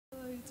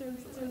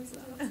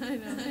I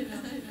know.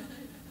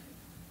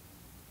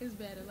 It's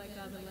better like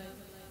the other way.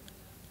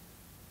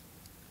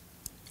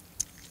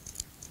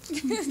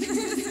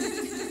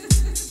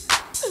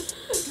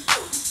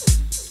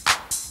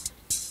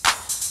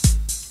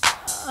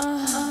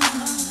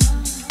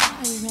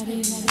 Are you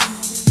ready?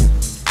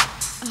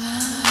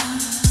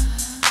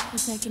 We're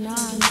taking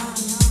on.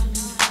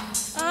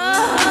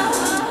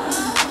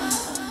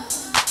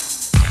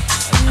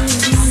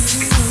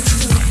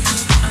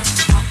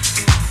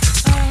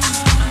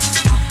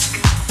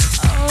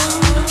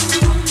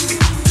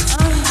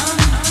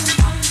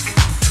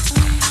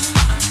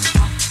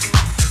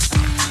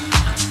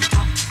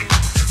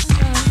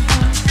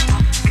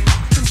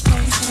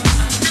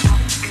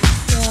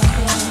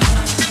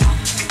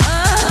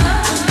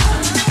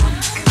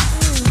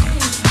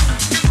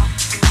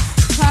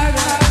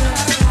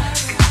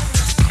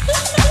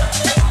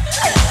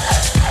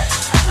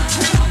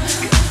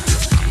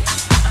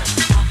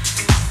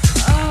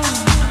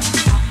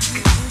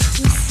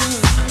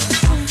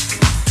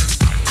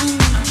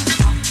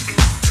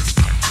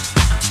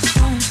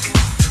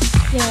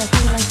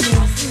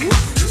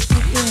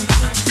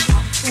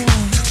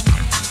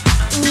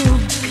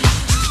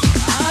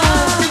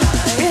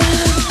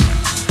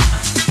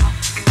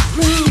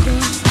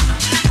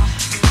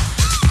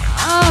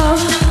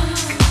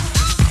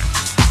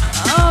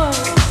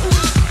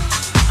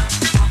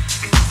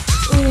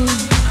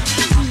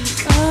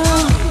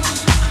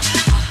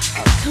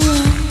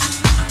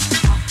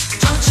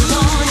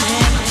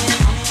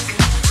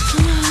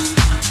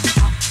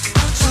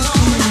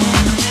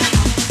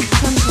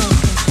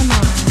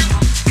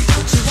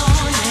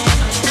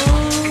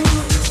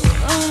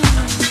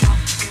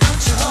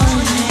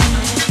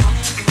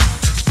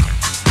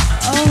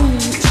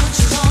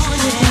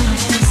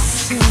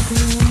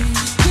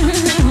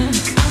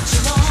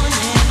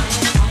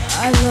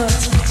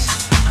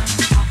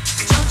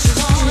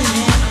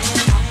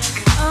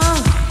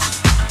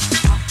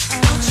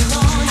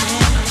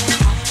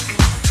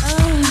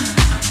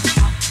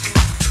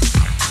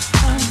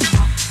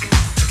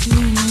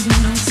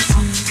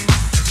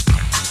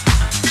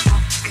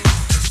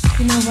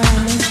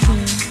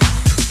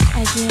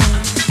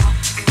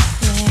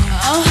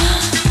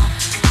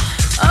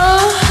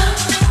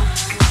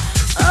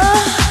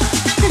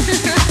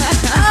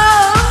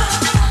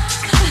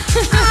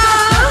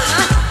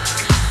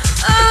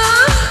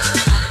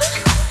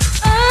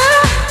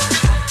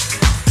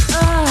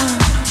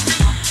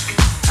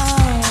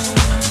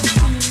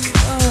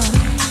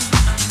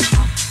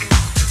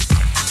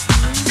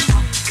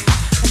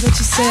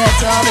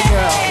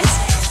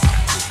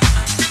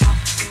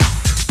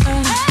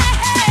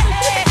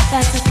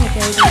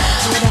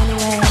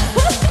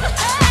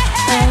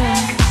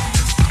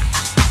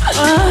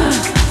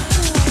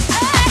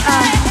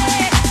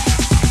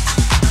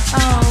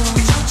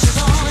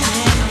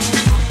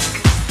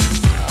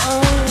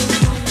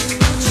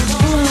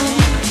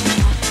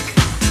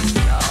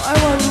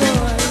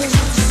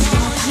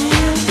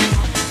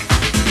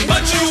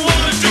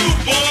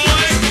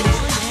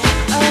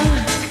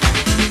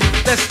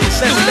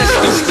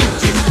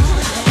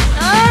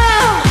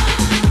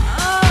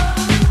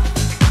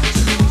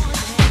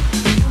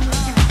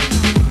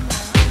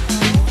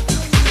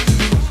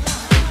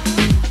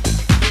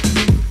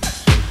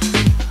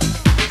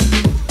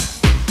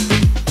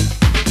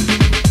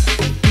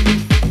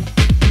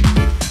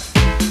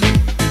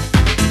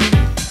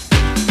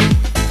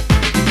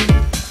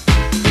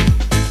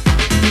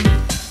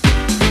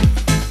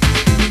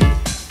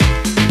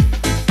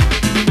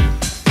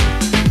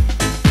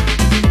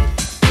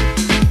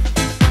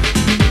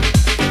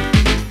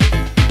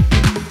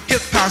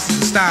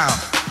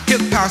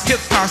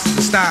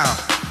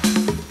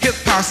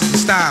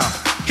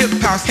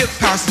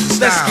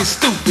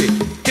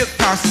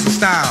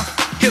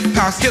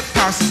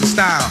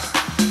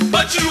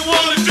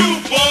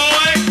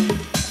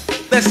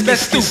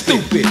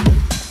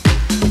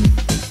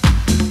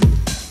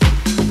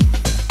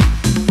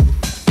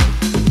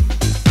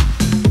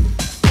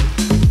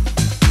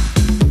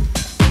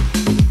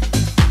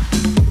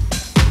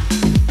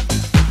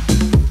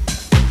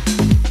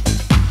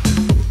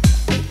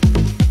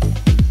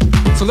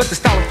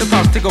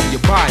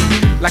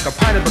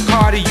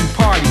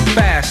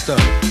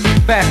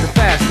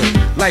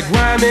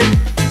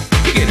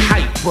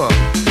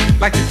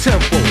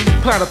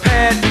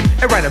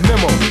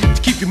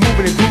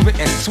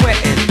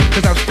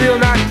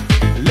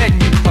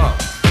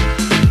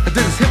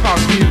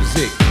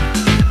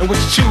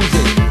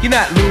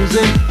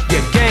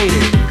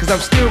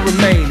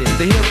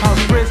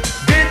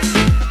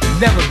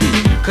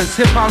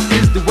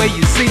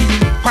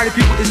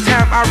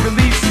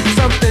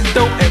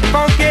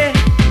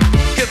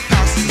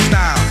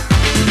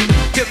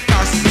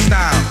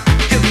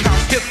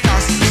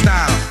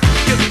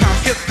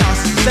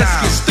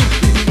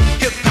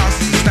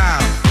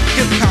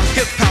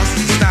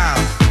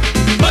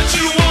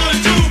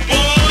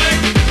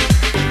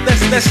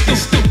 Let's do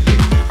stupid.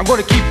 I'm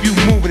gonna keep you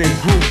moving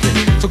and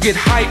grooving. So get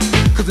hype,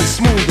 cause it's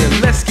smoother.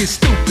 Let's get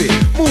stupid,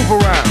 move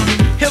around.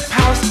 Hip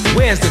house,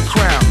 where's the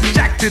crown?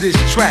 Jack to this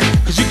track,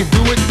 cause you can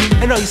do it.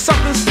 And all you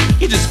suckers,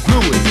 you just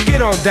blew it.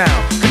 Get on down,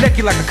 connect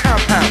you like a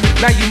compound.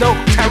 Now you know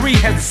Tyree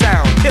has the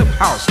sound. Hip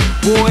house,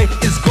 boy,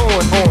 it's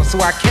going on. So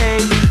I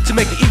came to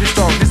make it even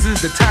strong. This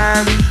is the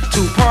time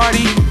to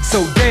party,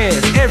 so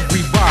dance,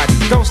 everybody.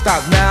 Don't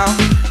stop now,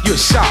 you're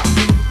shocked.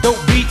 Dope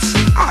beats,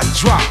 I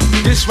drop.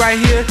 This right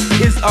here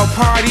is a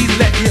party.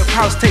 Let hip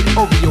house take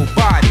over your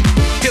body.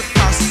 Hip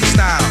house is the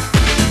style.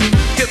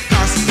 Hip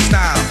house is the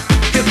style.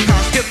 Hip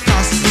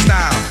house is the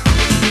style.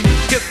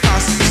 Hip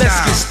house is the style.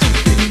 Let's get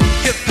stupid.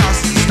 Hip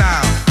house is the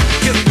style.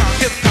 Hip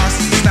house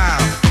is the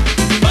style.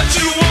 What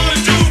you wanna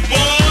do,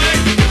 boy?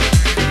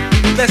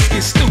 Let's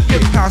get stupid.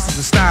 Hip house is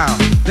the style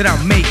that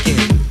I'm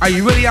making. Are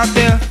you really out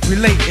there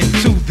relating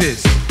to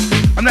this?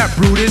 I'm not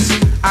Brutus,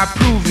 I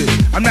prove it.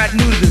 I'm not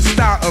new to this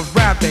style of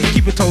rapping.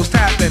 Keep your toes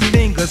tapping,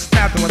 fingers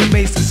tapping while the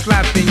bass is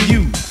slapping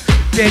you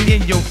dead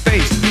in your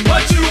face.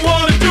 What you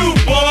wanna do,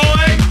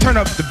 boy? Turn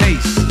up the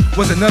bass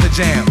was another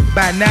jam.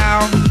 By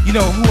now, you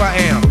know who I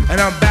am. And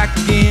I'm back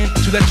again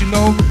to let you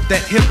know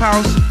that hip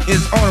house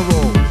is on a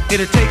roll.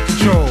 It'll take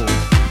control,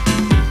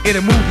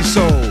 it'll move your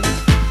soul.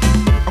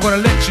 I'm gonna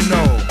let you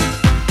know.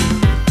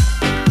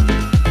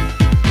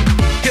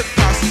 Hip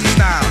house is the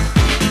style.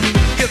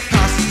 Hip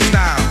house is the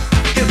style.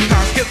 Hip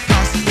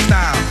house is the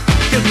style.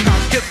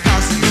 Hip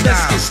house is the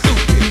style. Let's get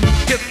stupid.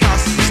 Hip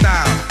house is the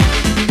style.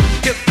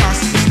 Hip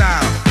house is the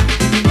style.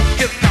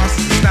 Hip house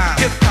is the style.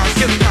 Hip house.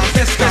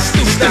 Let's get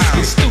stupid. Let's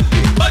get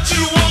stupid. What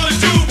you wanna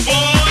do,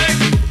 boy?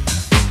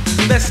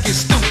 Let's get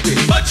stupid.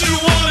 What you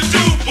wanna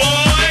do,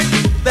 boy?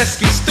 Let's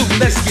get stupid.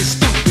 Let's get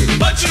stupid.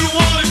 What you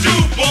wanna do,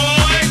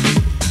 boy?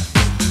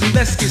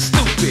 Let's get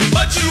stupid.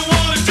 What you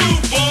wanna do,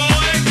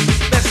 boy?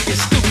 Let's get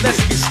stupid.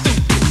 Let's get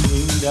stupid.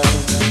 Swing down,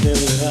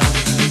 carry it out.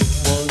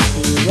 Want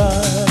to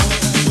ride?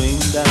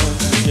 Swing down,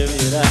 carry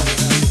it out.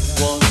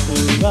 Want to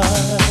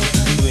ride?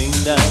 Swing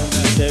down,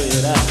 carry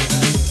it out.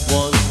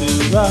 Want to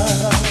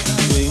ride?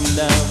 Swing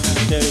down,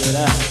 carry it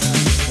out.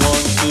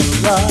 Want to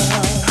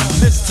ride?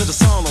 Listen to the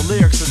song, the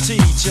lyrics will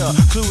teach ya.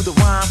 Clue the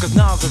rhyme, cause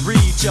knowledge will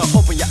reach ya.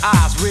 Open your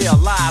eyes,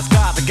 realize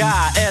God the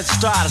guide as you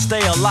try to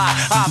stay alive.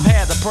 I've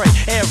had to pray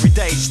every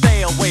day,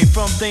 stay away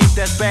from things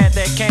that's bad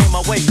that came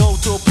my way. Go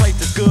to a place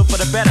that's good for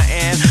the better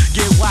and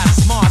get wise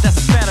and smart, that's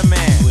a better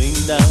man. Swing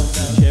down,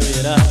 carry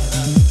it out.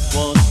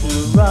 Want to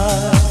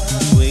ride?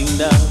 Swing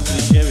down,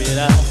 carry it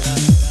out.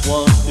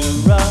 Want to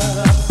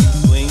ride?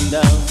 Swing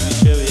down,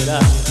 carry it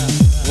out.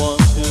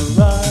 Want to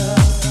ride?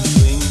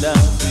 Swing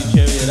down,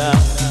 carry it out.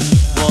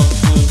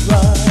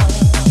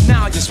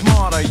 Now you're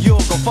smarter,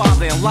 you'll go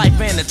farther in life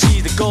and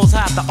achieve the goals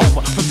have to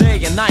offer. From day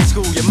in night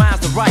school, your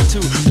mind's the right to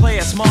play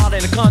it smart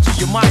in the country,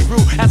 you might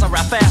rule. As I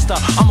rap faster,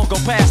 I'ma go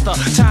past the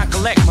time,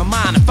 collect my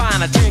mind and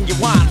find a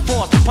genuine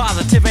force,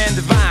 positive and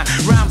divine.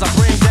 Rhymes I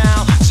bring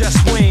down, just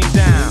swing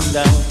down.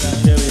 Swing down,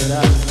 carry it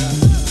out.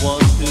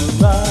 Want to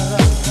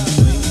ride?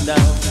 Swing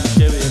down,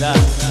 carry it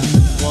out.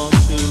 Want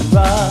to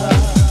ride?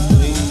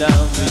 Swing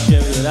down,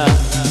 carry it out.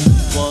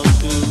 Want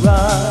to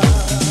ride?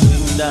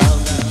 Swing down,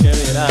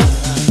 carry it out.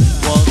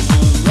 Want to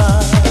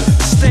ride?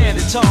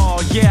 Standing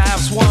tall, yeah, I have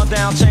sworn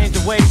down, change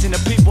the ways and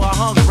the people I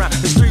hung around.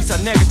 The streets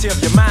are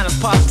negative, your mind is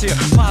positive.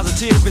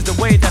 Positive is the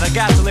way that I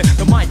got to live.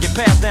 The mic get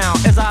passed down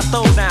as I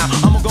throw down.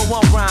 I'ma go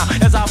one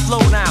round as I flow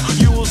down.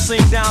 You will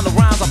sing down the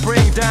rhymes I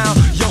bring down.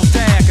 Yo,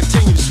 dad,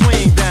 continue to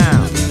swing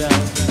down. Swing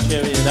down,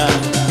 carry it out.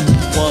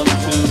 Want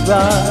to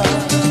ride?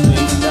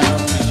 Swing down,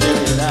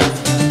 carry it out.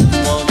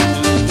 Want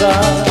to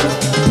ride?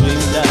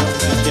 Swing down,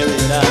 carry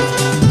it out.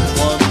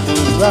 Want to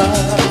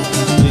ride?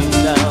 Swing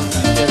down,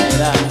 carry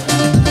it out.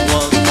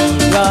 Want to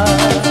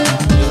ride?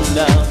 Swing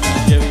down,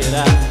 carry it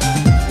out.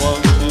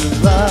 Want to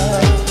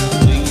ride?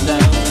 Swing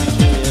down,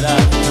 carry it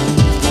out.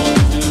 Want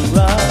to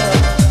ride?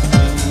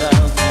 Swing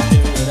down,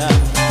 carry it out.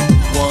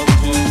 Want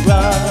to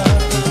ride?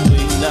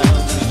 Swing down,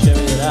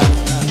 carry it out.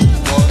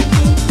 Want to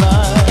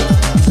ride?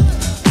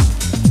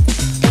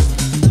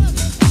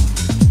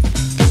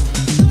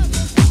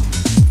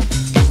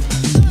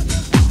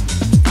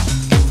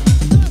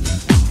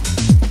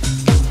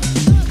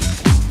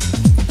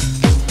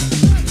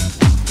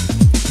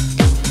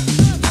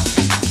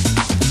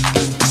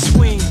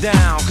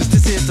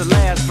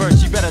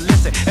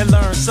 And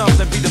learn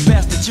something, be the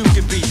best that you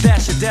can be.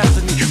 That's your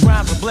destiny.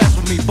 Rhymes are blessed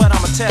with me, but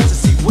I'm a test to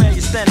see where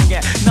you're standing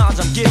at. Knowledge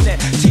I'm getting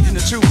at, teaching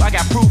the truth. I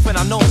got proof and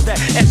I know it's that.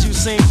 As you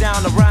sing down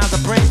the rhymes I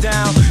bring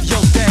down,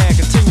 yo dad,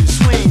 continue to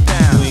swing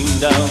down. Swing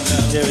down,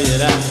 carry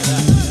it out.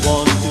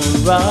 Want to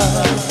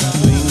ride?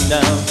 Swing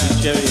down,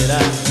 carry it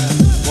out.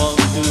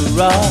 Want to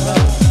ride?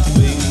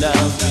 Swing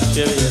down,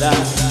 carry it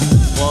out.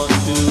 Want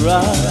to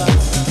ride?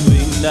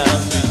 Swing down,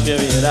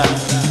 carry it out.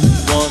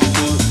 Want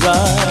to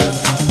ride?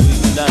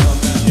 Swing down,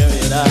 carry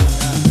it out.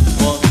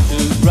 Want to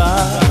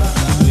ride?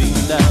 Swing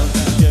down,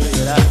 carry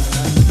it out.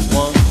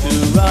 Want to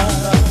ride?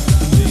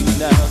 Swing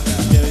down,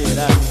 carry it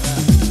out.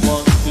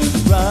 Want to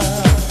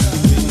ride?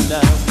 Swing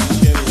down,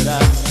 carry it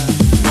out.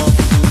 Want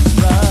to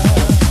ride?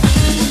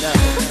 Swing down,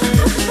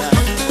 carry it out.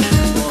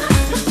 Want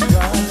to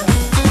ride?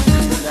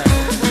 Swing down,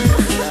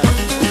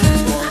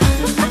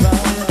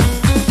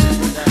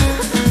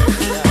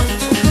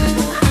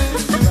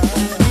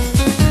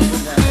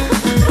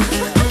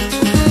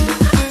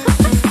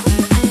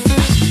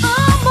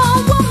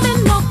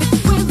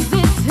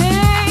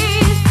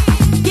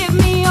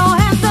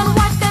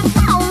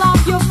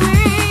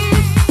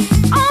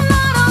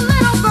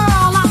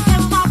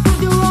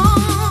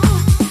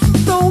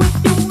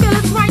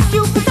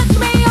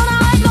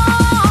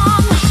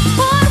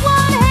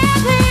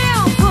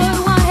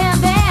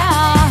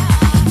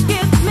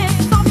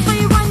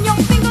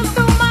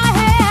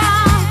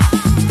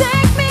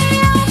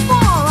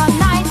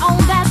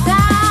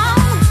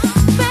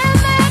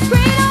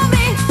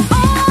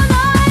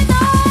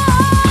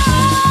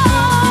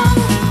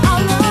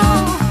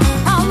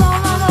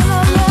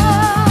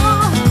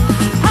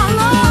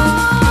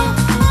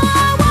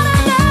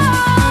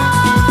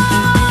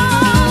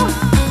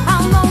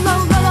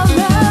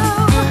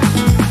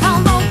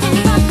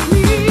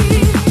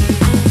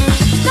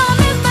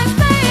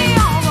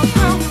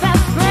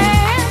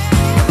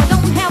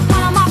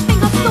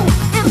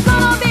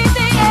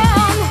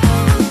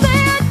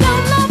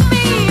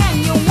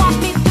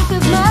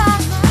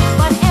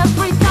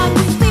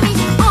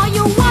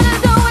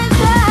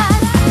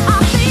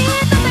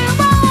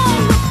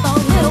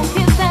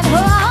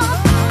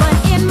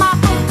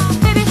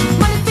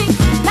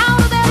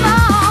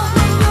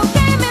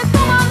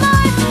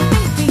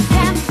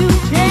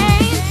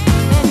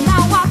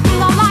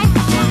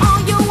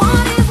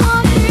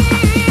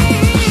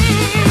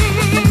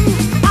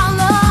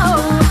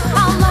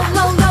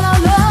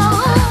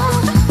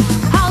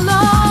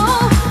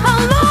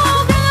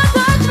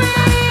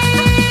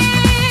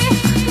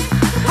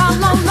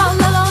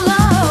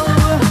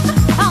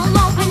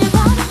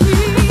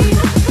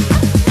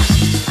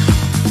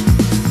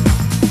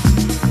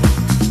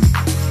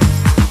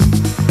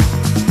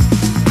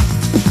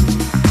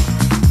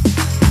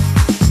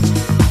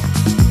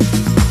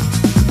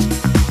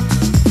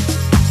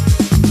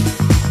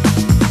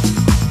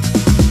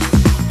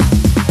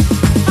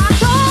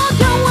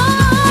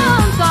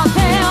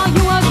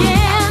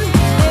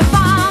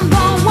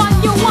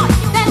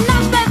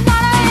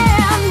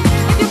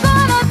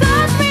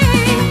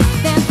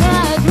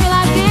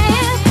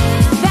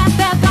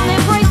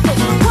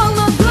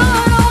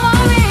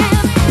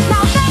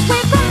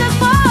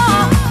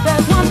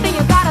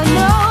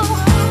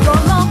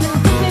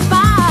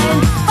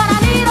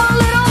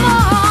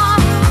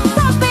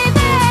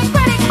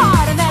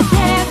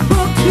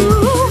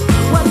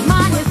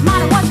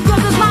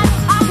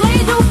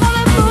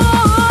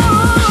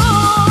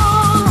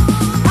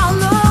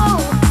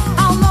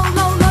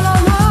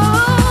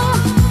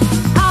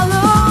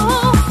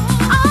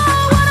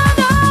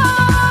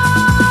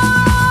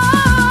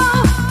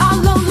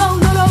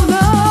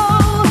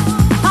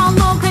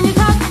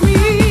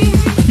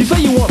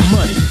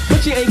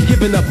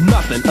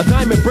 A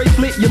diamond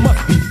bracelet, you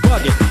must be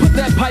bugging. Put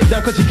that pipe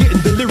down cause you're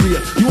getting delirious.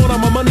 You want all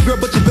my money, girl,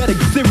 but you better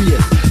get serious.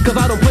 Cause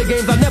I don't play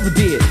games, I never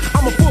did.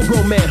 I'm a full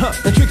grown man,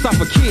 and tricks are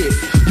for kids.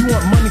 You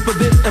want money for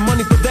this and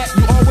money for that.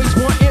 You always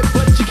want it,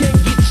 but you can't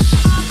get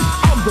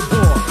I'm the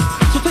boss,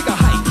 so take a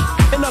hike.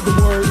 In other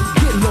words,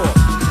 get lost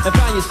and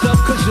find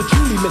yourself cause you're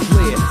truly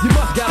misled. You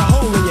must got a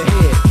hole in your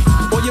head,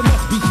 or you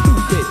must be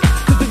stupid.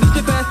 Cause the DJ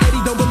Fast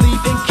Eddie don't believe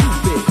in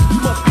Cupid. You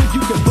must think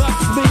you can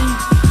bust me,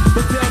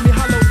 but tell me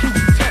how low can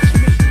you touch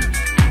me?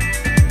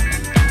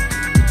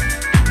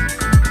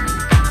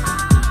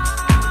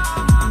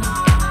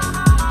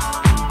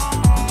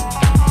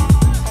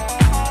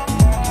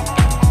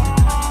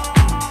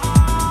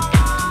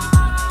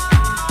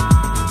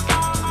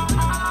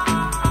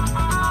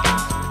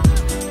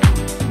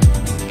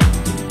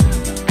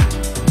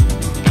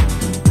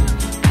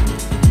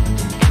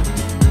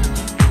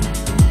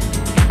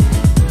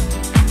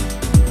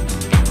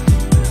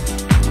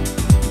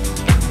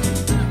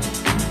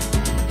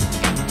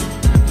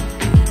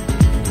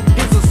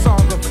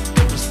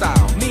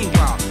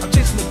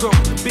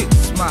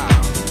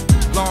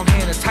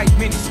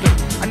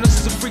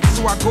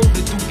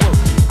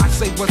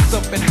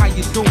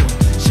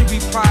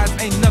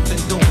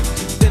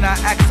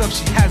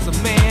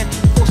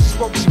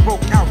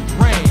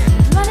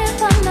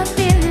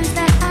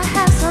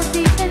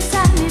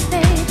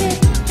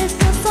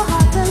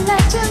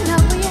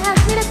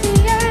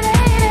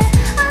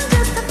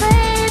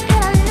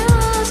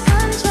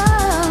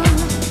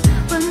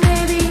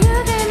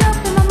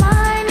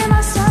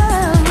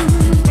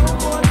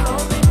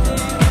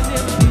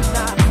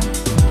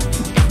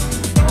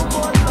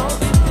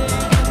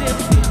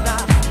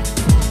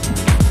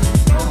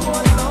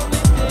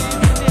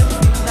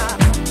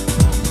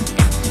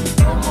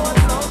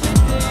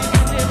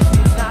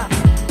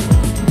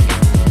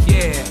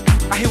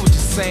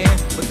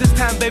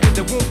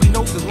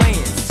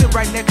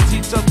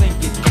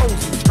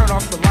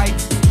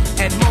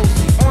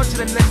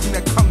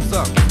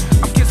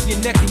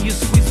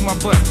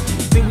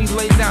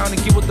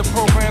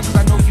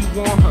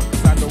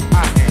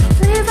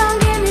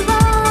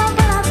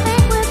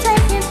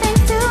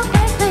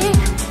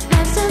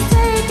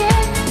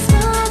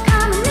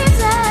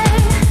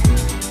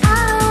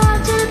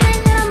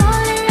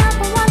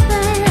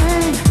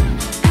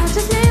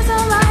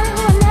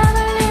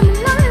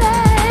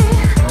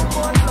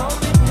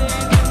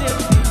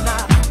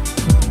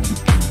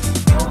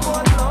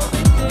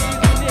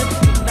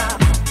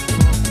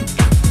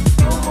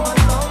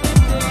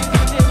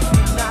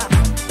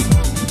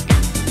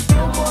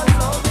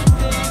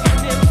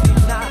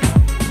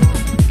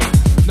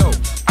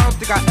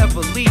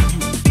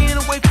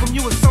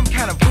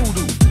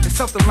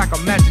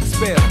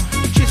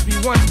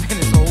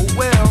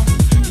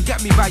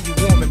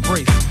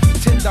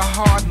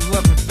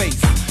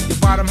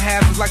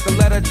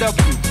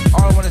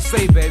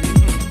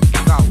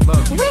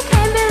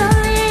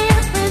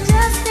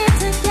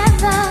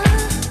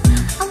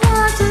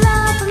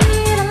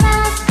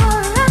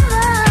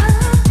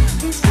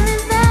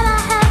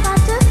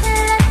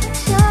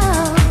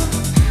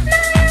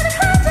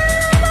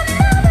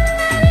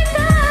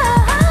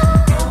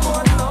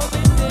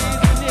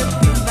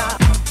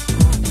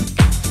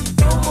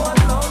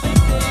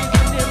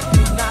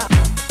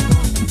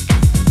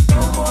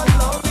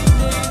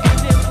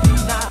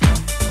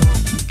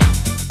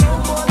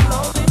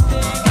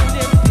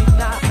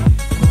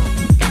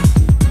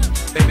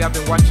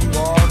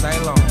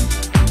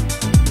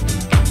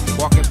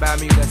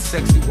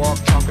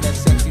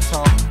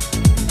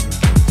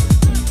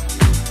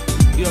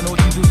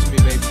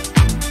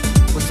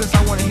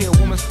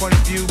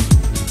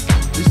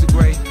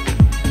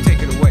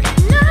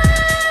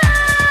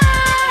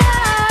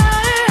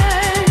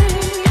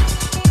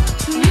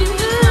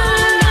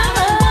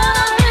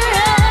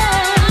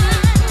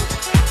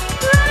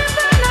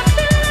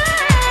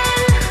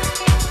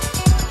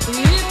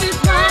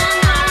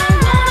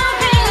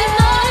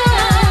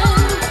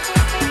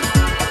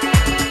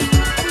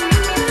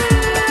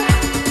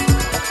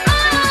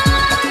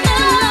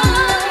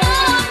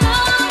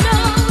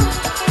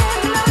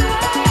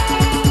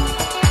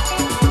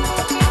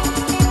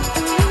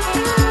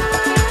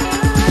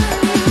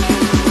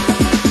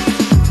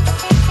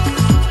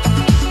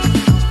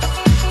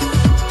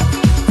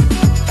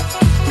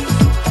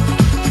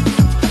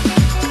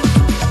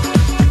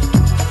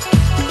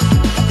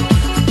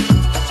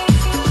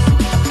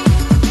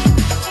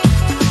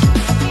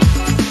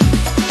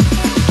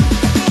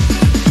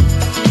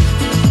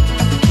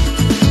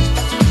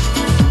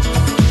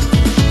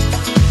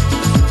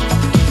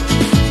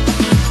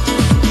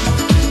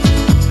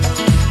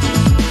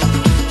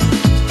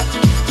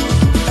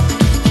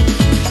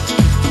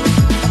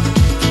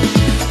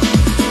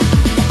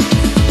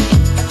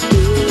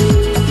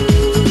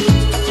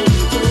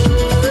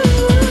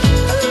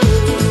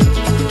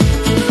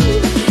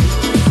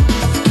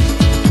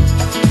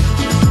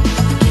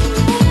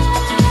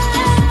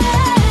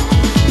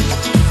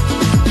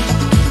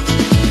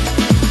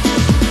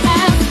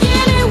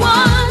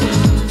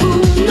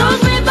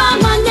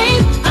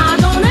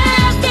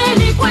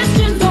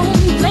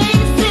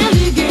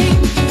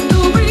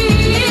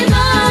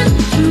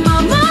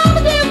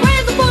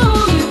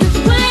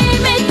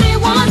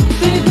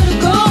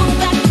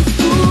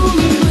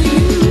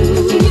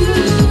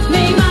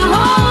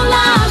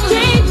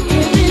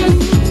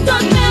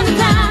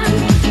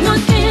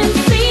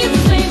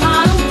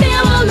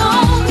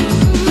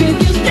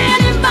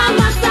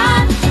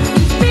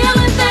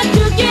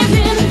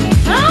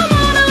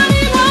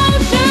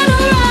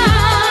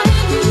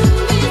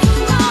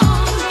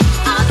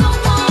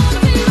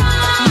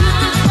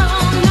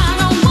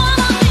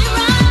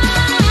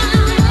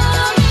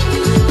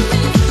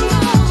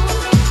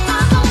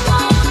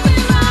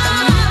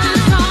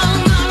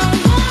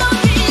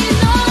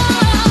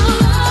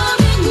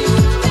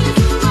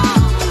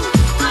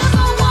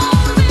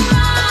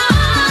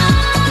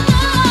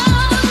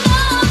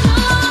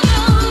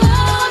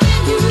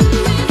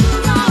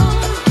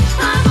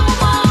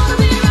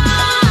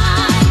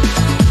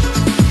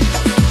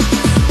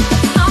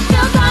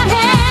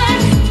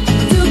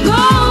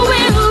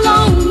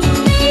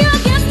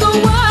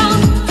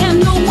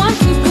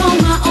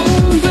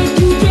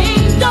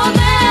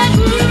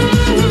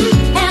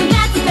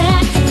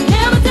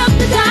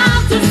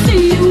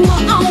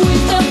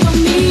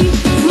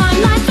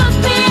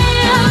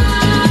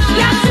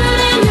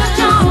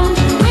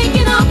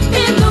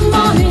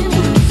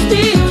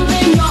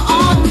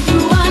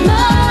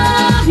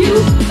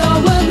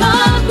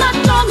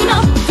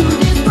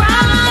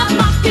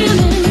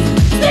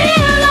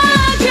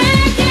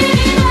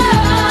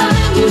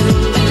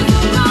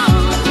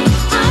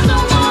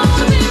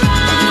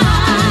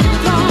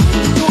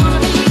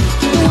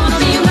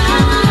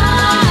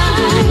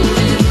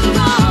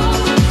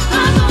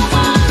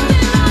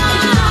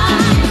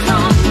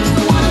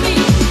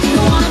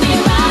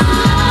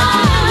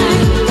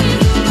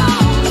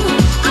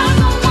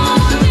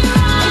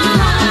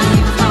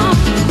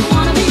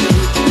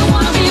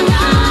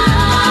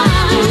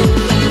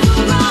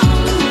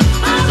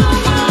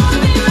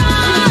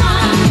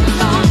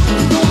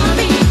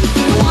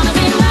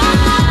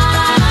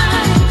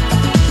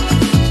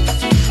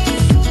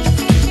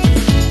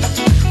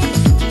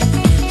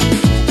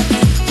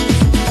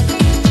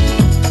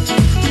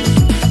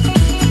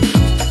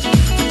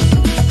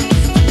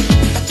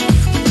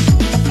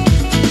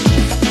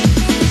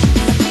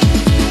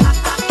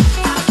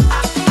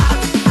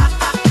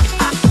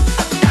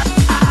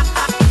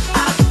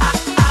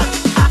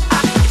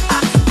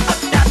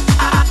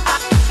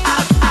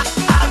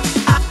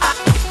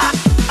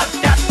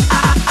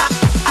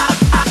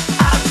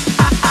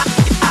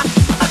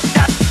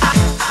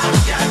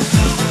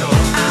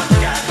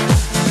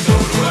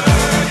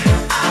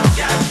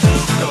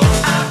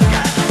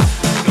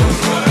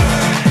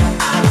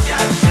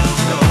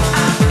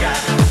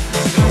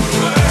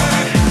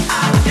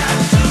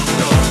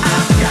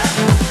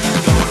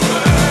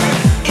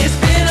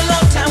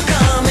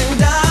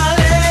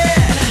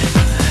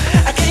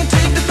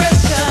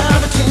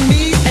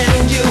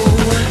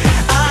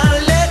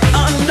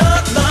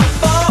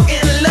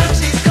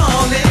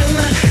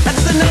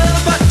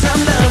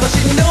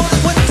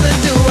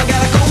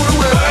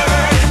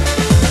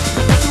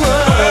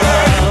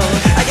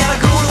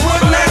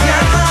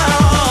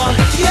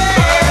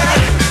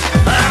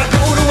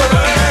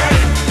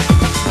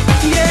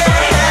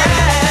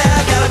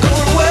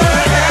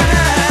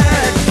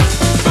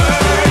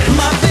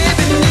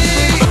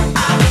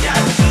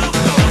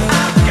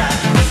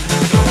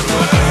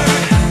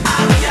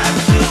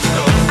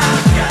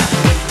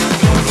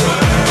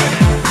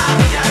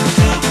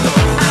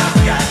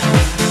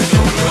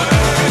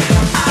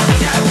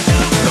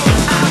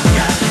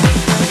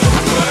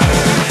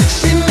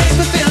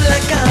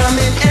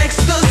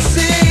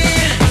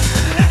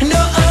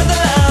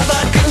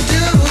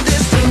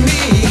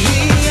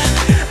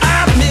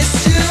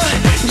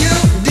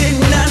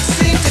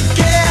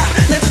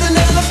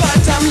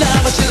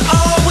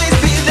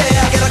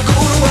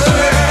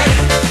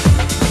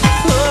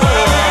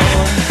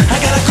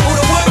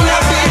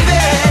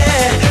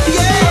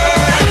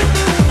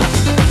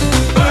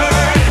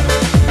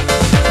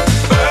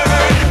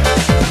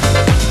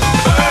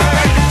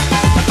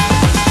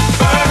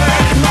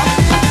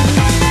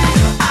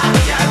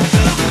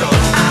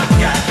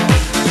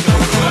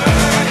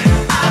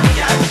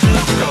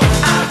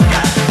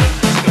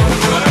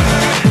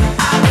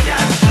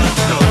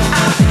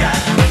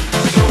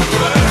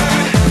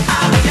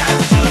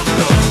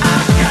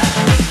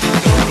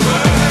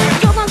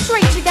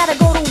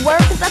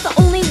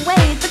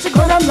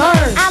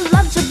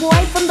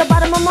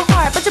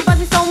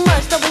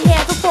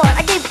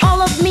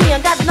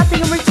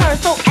 in return.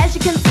 So as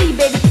you can see,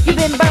 baby, you've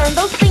been burned.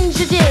 Those things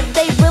you did,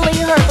 they really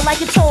hurt. But like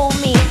you told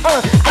me,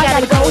 I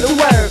gotta go to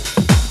work.